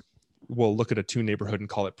 realtors will look at a toon neighborhood and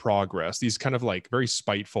call it progress. These kind of like very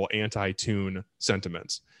spiteful anti-toon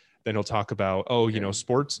sentiments. Then he'll talk about,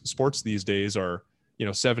 sports these days are,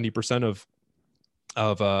 70%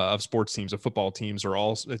 of sports teams, of football teams are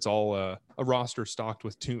all a roster stocked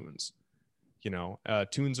with toons.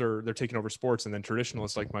 Toons they're taking over sports, and then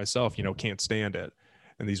traditionalists like myself, can't stand it.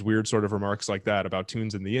 And these weird sort of remarks like that about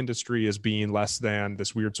toons in the industry as being less than,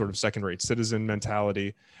 this weird sort of second-rate citizen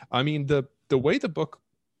mentality. I mean, the way the book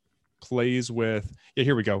plays with,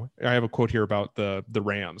 here we go. I have a quote here about the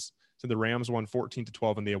Rams. So the Rams won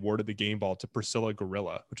 14-12, and they awarded the game ball to Priscilla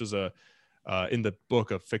Gorilla, which is in the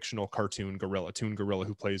book of fictional cartoon Toon Gorilla,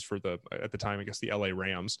 who plays for at the time, I guess, the LA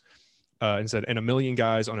Rams, and said, and 1 million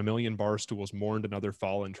guys on 1 million bar stools mourned another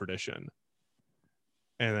fallen tradition.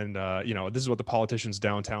 And then, this is what the politicians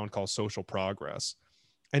downtown call social progress.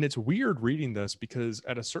 And it's weird reading this because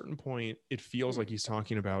at a certain point, it feels like he's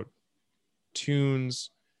talking about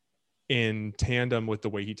tunes in tandem with the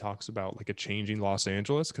way he talks about like a changing Los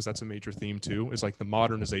Angeles, because that's a major theme too, is like the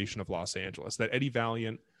modernization of Los Angeles. That Eddie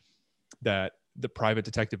Valiant, that the private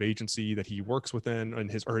detective agency that he works within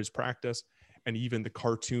and his practice, and even the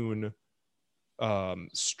cartoon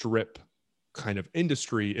strip kind of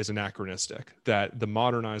industry is anachronistic, that the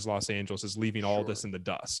modernized Los Angeles is leaving all this in the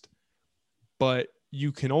dust. But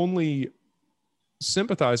you can only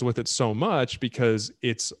sympathize with it so much because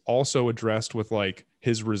it's also addressed with like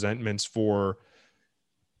his resentments for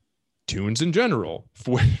tunes in general,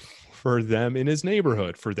 for them in his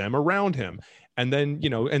neighborhood, for them around him. And then, you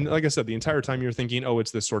know, and like I said, the entire time you're thinking, oh,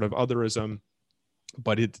 it's this sort of otherism,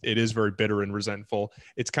 but it is very bitter and resentful.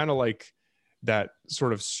 It's kind of like that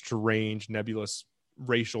sort of strange, nebulous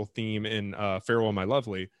racial theme in Farewell My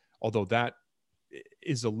Lovely, although that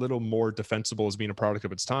is a little more defensible as being a product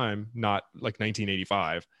of its time, not like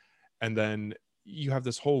 1985. And then you have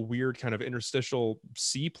this whole weird kind of interstitial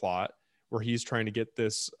C plot where he's trying to get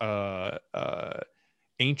this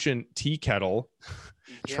ancient tea kettle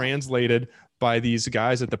translated by these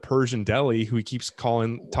guys at the Persian deli who he keeps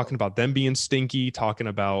talking about them being stinky, talking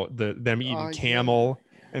about them eating camel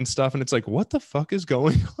and stuff. And it's like, what the fuck is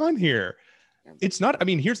going on here? It's not, I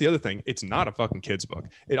mean, here's the other thing. It's not a fucking kid's book.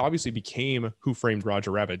 It obviously became Who Framed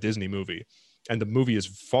Roger Rabbit, a Disney movie. And the movie is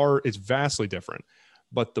vastly different.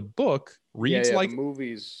 But the book reads like... The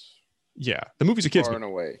movie's a kid's far book. and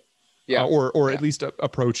away. Or at least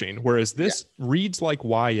approaching. Whereas this reads like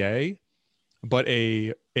YA, but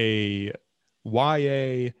a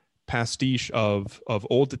YA pastiche of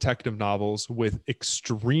old detective novels with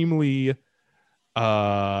extremely...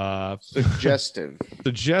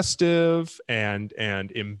 suggestive and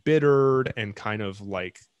embittered and kind of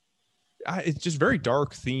like it's just very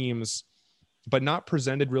dark themes, but not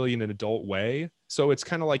presented really in an adult way. So it's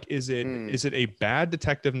kind of like, is it a bad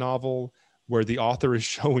detective novel where the author is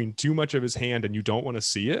showing too much of his hand and you don't want to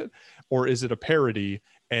see it, or is it a parody?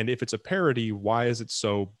 And if it's a parody, why is it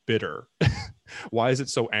so bitter? Why is it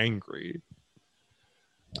so angry?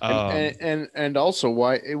 And also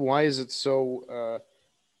why is it so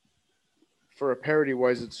for a parody,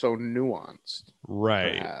 why is it so nuanced?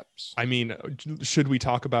 Right. Perhaps. I mean, should we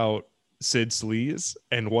talk about Sid Sleaze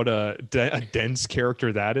and what a dense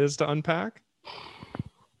character that is to unpack?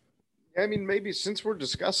 I mean, maybe since we're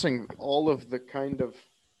discussing all of the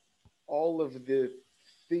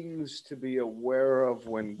things to be aware of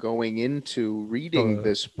when going into reading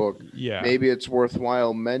this book, maybe it's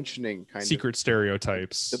worthwhile mentioning kind secret of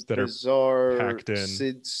stereotypes the that bizarre are packed in.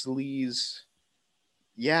 Sid Sleaze.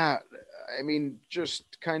 Yeah, I mean,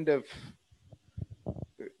 just kind of,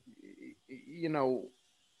 you know,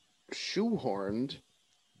 shoehorned.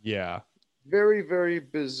 Yeah. Very, very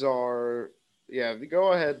bizarre. Yeah,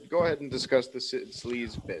 go ahead and discuss the Sid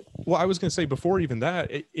Sleaze bit. Well, I was going to say before even that,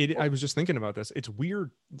 I was just thinking about this. It's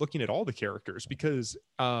weird looking at all the characters because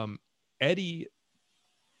Eddie's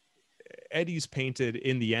painted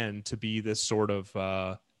in the end to be this sort of,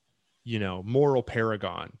 moral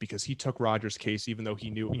paragon because he took Roger's case, even though he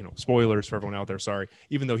knew, spoilers for everyone out there. Sorry.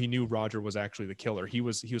 Even though he knew Roger was actually the killer, he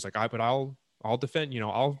was like, I'll defend,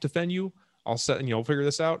 I'll defend you. I'll figure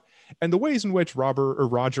this out. And the ways in which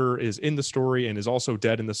Roger is in the story and is also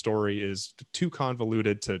dead in the story is too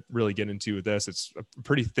convoluted to really get into this. It's a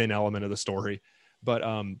pretty thin element of the story, but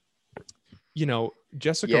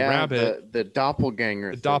Jessica Rabbit, the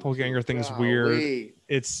doppelganger, thing's weird.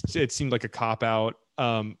 It seemed like a cop out,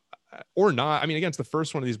 or not. I mean, again, it's the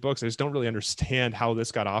first one of these books. I just don't really understand how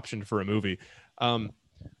this got optioned for a movie. But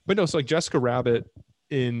no, so like Jessica Rabbit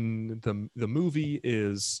in the movie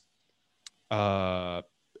is, her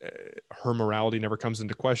morality never comes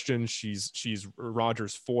into question. She's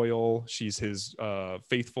Roger's foil. She's his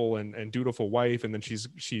faithful and dutiful wife, and then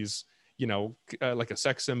she's like a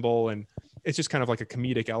sex symbol, and it's just kind of like a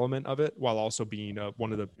comedic element of it, while also being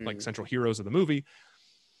one of the like central heroes of the movie.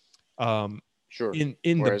 Sure. In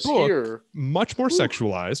the book, here, much more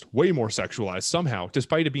sexualized, way more sexualized somehow,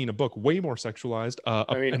 despite it being a book, way more sexualized.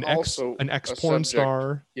 An ex porn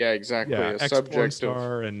star. Yeah, exactly. Yeah, a subject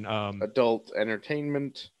star and adult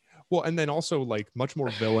entertainment. Well, and then also like much more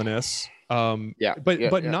villainous.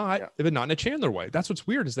 But not in a Chandler way. That's what's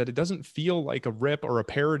weird, is that it doesn't feel like a rip or a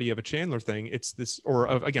parody of a Chandler thing. It's this,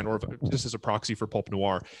 or just as a proxy for pulp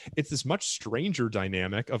noir. It's this much stranger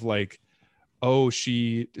dynamic of like,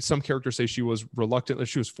 some characters say she was reluctant,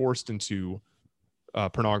 she was forced into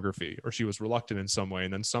pornography, or she was reluctant in some way.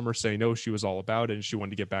 And then some are saying, no, she was all about it and she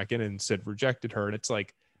wanted to get back in, and Sid rejected her. And it's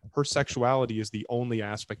like, her sexuality is the only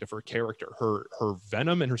aspect of her character. Her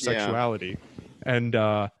venom and her sexuality And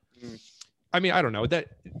I mean, I don't know that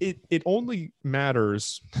it only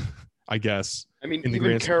matters, I guess. I mean, in the even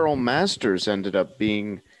grand Carol Masters ended up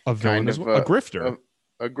being a villain kind as of well, a grifter.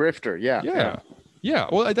 a grifter. Yeah, Yeah.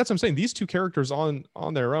 Well, that's what I'm saying. These two characters on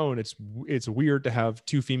their own, it's weird to have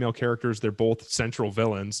two female characters. They're both central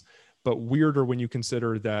villains, but weirder when you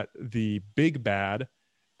consider that the big bad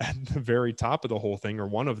at the very top of the whole thing, or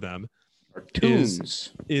one of them, Our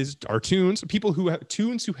Toons. are Toons. People who have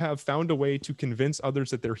Toons who have found a way to convince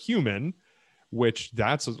others that they're human, which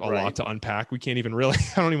that's a lot to unpack. We can't even really.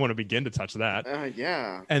 I don't even want to begin to touch that.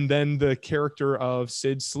 Yeah. And then the character of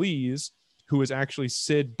Sid Sleaze, who is actually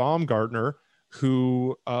Sid Baumgartner,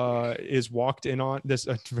 who is walked in on this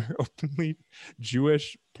very openly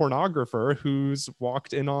Jewish pornographer who's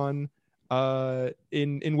walked in on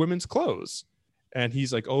in women's clothes, and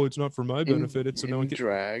he's like, "Oh, it's not for my benefit. It's so no one can."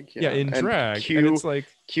 Drag. Yeah, in drag, and it's like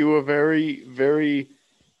cue a very very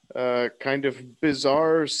kind of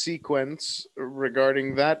bizarre sequence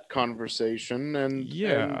regarding that conversation, and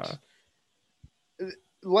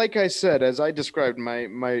like I said, as I described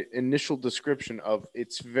my initial description of,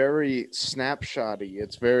 it's very snapshotty.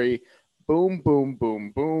 It's very boom, boom,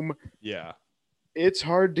 boom, boom. Yeah. It's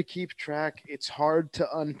hard to keep track. It's hard to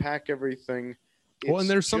unpack everything. Well, and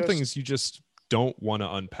there's some things you just don't want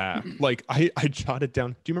to unpack. Like I jotted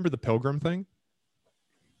down. Do you remember the Pilgrim thing?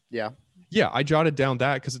 Yeah. Yeah, I jotted down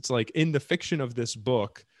that because it's like in the fiction of this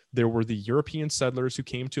book, there were the European settlers who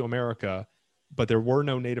came to America, but there were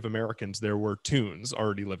no Native Americans. There were Toons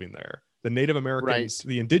already living there. The Native Americans,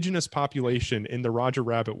 the indigenous population in the Roger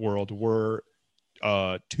Rabbit world were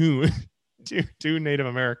two Native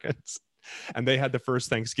Americans, and they had the first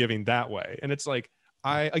Thanksgiving that way. And it's like,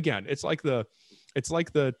 it's like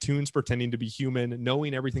the Toons pretending to be human,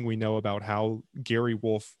 knowing everything we know about how Gary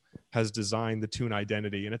Wolf has designed the Toon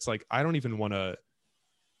identity. And it's like,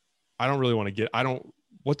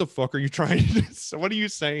 what the fuck are you trying to so what are you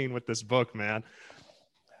saying with this book, man?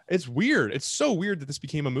 It's weird. It's so weird that this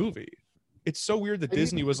became a movie. It's so weird that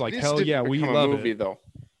Disney was like, hell yeah, we love it. Though.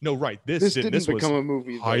 No, right. This didn't become a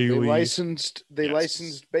movie. They licensed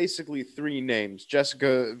basically three names: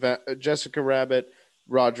 Jessica Rabbit,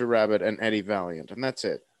 Roger Rabbit, and Eddie Valiant, and that's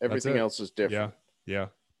it. Everything else is different. Yeah.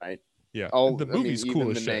 Right. Yeah. The movie's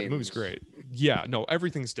cool as shit. The movie's great. Yeah. No,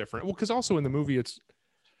 everything's different. Well, because also in the movie, it's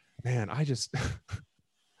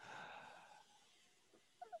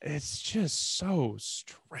it's just so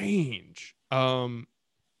strange. I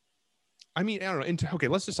mean, I don't know. Okay,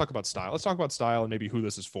 let's just talk about style. Let's talk about style and maybe who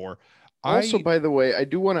this is for. Also, by the way, I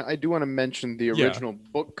do want to mention the original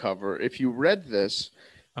book cover. If you read this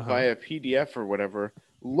via PDF or whatever,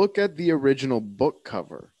 look at the original book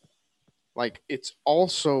cover. Like, it's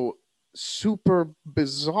also super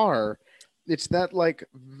bizarre. It's that like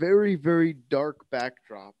very, very dark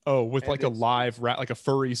backdrop. Oh, with like a live rat, like a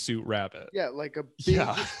furry suit rabbit. Yeah, like a big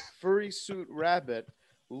furry suit rabbit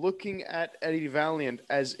looking at Eddie Valiant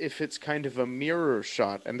as if it's kind of a mirror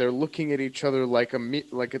shot, and they're looking at each other like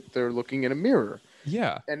they're looking in a mirror.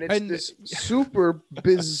 Yeah, and it's this super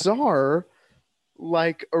bizarre,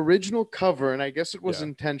 like, original cover, and I guess it was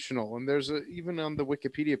intentional. And there's even on the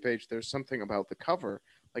Wikipedia page, there's something about the cover.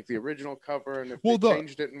 Like the original cover, and if they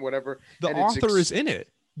changed it and whatever. The author is in it.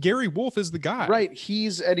 Gary Wolf is the guy. Right.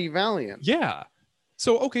 He's Eddie Valiant. Yeah.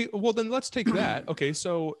 So, okay, well then let's take that.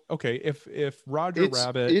 If Roger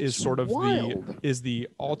Rabbit is sort of the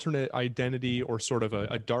alternate identity, or sort of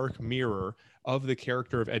a dark mirror of the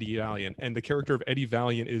character of Eddie Valiant, and the character of Eddie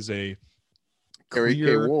Valiant is a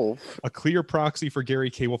clear proxy for Gary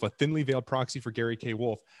K. Wolf, a thinly veiled proxy for Gary K.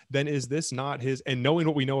 Wolf, then is this not his, and knowing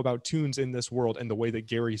what we know about Toons in this world and the way that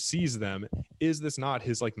Gary sees them, is this not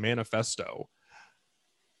his like manifesto?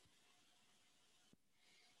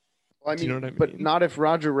 Well, I mean, you know what I mean? But not if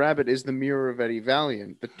Roger Rabbit is the mirror of Eddie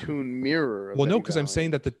Valiant, the Toon mirror. Well, no, because I'm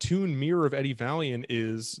saying that the Toon mirror of Eddie Valiant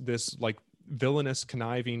is this like villainous,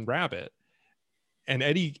 conniving rabbit, and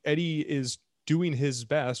Eddie is doing his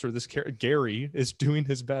best, or Gary is doing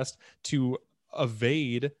his best to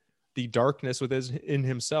evade the darkness within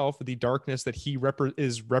himself, the darkness that he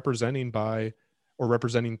is representing through, the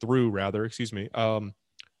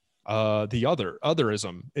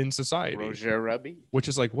otherism in society. Roger Rabbit. Which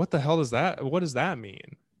is like, what the hell is that? What does that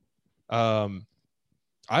mean?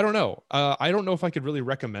 I don't know. I don't know if I could really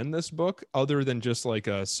recommend this book other than just like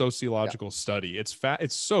a sociological study. It's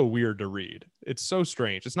so weird to read. It's so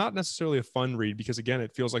strange. It's not necessarily a fun read because, again,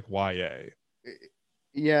 it feels like YA.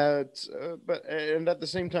 Yeah, it's and at the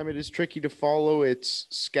same time, it is tricky to follow. It's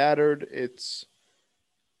scattered. It's,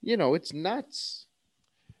 it's nuts.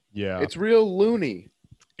 Yeah, it's real loony.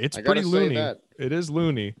 It's pretty loony. It is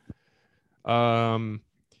loony.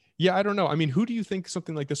 Yeah, I don't know. I mean, who do you think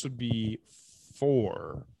something like this would be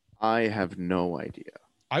for? I have no idea.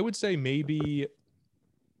 I would say maybe.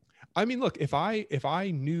 I mean, look, if I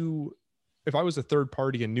was a third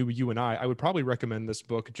party and knew you and I would probably recommend this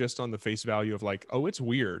book just on the face value of like, oh, it's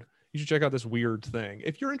weird. You should check out this weird thing.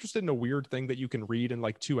 If you're interested in a weird thing that you can read in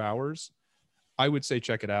like 2 hours, I would say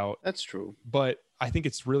check it out. That's true. But I think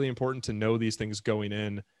it's really important to know these things going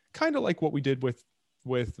in, kind of like what we did with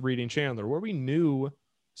reading Chandler, where we knew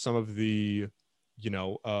some of the,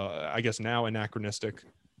 I guess now anachronistic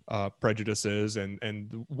prejudices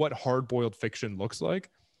and what hard-boiled fiction looks like.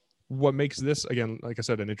 What makes this, again, like I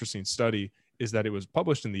said, an interesting study is that it was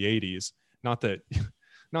published in the 80s. Not that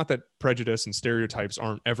prejudice and stereotypes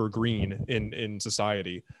aren't evergreen in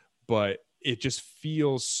society, but it just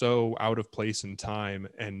feels so out of place in time,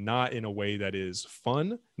 and not in a way that is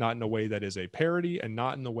fun, not in a way that is a parody, and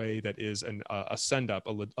not in a way that is a send up,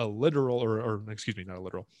 a literal or excuse me, not a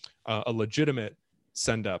literal, a legitimate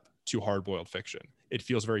send up to hard boiled fiction. It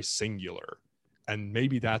feels very singular, and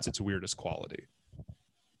maybe that's its weirdest quality.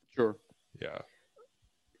 Sure.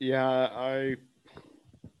 Yeah.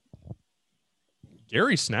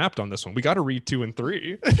 Gary snapped on this one. We got to read 2 and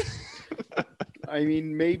 3. I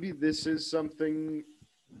mean, maybe this is something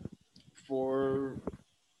for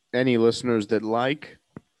any listeners that like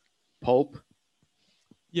pulp,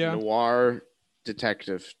 noir,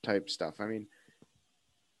 detective type stuff. I mean,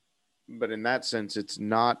 but in that sense, it's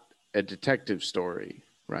not a detective story,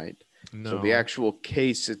 right? No. So the actual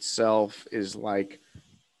case itself is like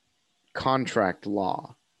contract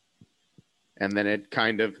law, and then it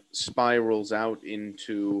kind of spirals out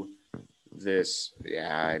into this.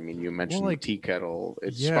 I mean, you mentioned the tea kettle.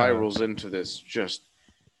 It spirals into this just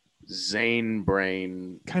Zane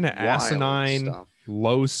brain kind of asinine stuff.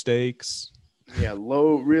 Low stakes.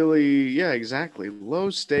 Exactly, low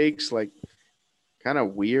stakes, like kind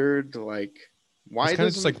of weird. Like, why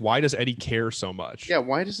does Eddie care so much? Yeah,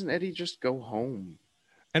 why doesn't Eddie just go home?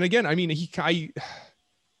 And again, I mean,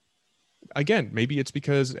 maybe it's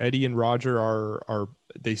because Eddie and Roger are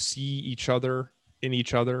they see each other in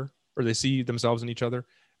each other, or they see themselves in each other.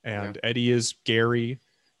 And Eddie is Gary,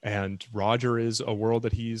 and Roger is a world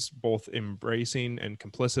that he's both embracing and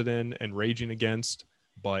complicit in and raging against.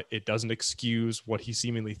 But it doesn't excuse what he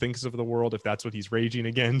seemingly thinks of the world if that's what he's raging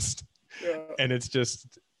against. Yeah. And it's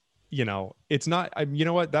just, it's not. You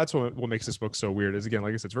know what? That's what makes this book so weird. Is, again,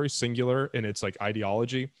 like I said, it's very singular in its like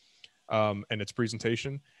ideology, and its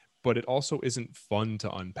presentation. But it also isn't fun to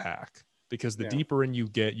unpack, because the deeper in you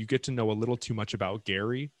get to know a little too much about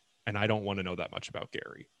Gary, and I don't want to know that much about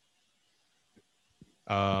Gary.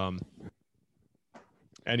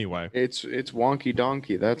 Anyway, it's wonky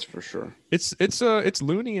donkey, that's for sure. It's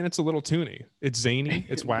loony, and it's a little toony. It's zany,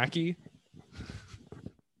 it's wacky.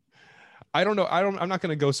 I'm not going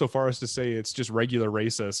to go so far as to say it's just regular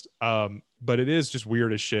racist, but it is just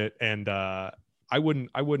weird as shit. And I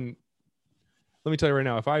wouldn't. Let me tell you right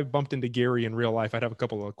now, if I bumped into Gary in real life, I'd have a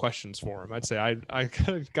couple of questions for him. I'd say, I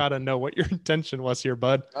gotta know what your intention was here,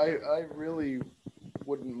 bud. I really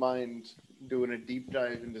wouldn't mind doing a deep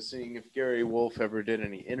dive into seeing if Gary Wolf ever did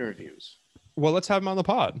any interviews. Well, let's have him on the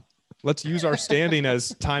pod. Let's use our standing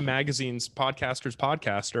as Time Magazine's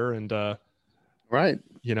podcaster and right.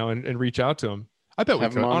 And reach out to him. I bet we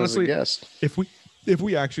could. Honestly, if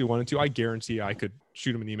we actually wanted to, I guarantee I could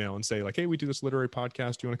shoot him an email and say, like, hey, we do this literary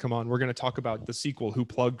podcast. Do you want to come on? We're going to talk about the sequel, Who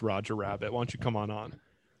Plugged Roger Rabbit. Why don't you come on?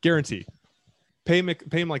 Guarantee. Pay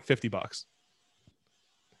him like $50.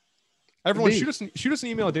 Everyone, shoot us an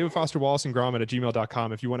email at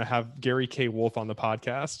davidfosterwallaceandgromit@gmail.com if you want to have Gary K. Wolf on the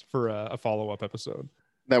podcast for a follow-up episode.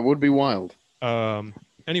 That would be wild.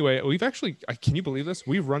 Anyway, we've actually, can you believe this?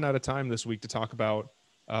 We've run out of time this week to talk about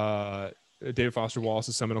David Foster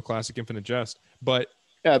Wallace's seminal classic, Infinite Jest. But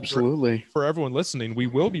absolutely, for everyone listening, we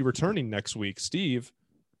will be returning next week. Steve,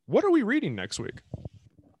 what are we reading next week?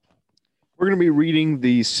 We're going to be reading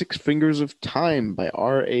The Six Fingers of Time by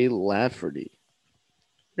R.A. Lafferty.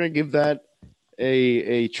 We're going to give that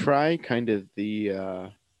a try, kind of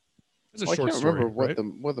the... it's a short story, remember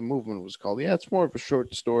what the movement was called. Yeah, it's more of a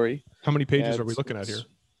short story. How many pages are we looking at here?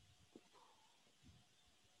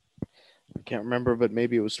 I can't remember, but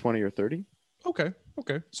maybe it was 20 or 30. Okay.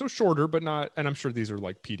 So shorter, but not, and I'm sure these are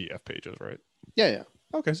like PDF pages, right? Yeah.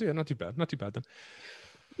 Okay, so yeah, not too bad then.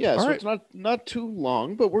 Yeah, so it's not too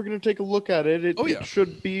long, but we're going to take a look at it. It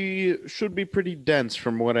should be pretty dense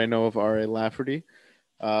from what I know of R.A. Lafferty.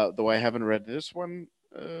 Though I haven't read this one.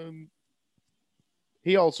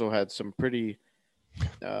 He also had some pretty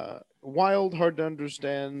wild, hard to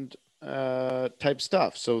understand type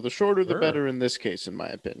stuff. So the shorter the Sure. better in this case, in my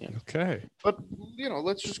opinion. Okay. But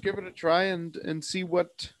let's just give it a try and see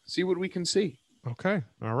what we can see. Okay.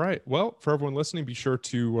 All right. Well, for everyone listening, be sure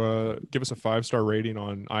to give us a 5-star rating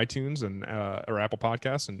on iTunes and or Apple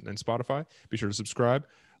Podcasts and Spotify. Be sure to subscribe.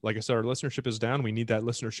 Like I said, our listenership is down. We need that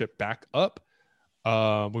listenership back up.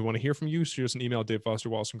 We want to hear from you. Shoot us an email,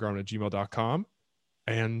 davefosterwallaceandgarmin@gmail.com.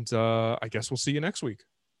 And I guess we'll see you next week.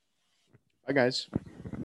 Bye, guys.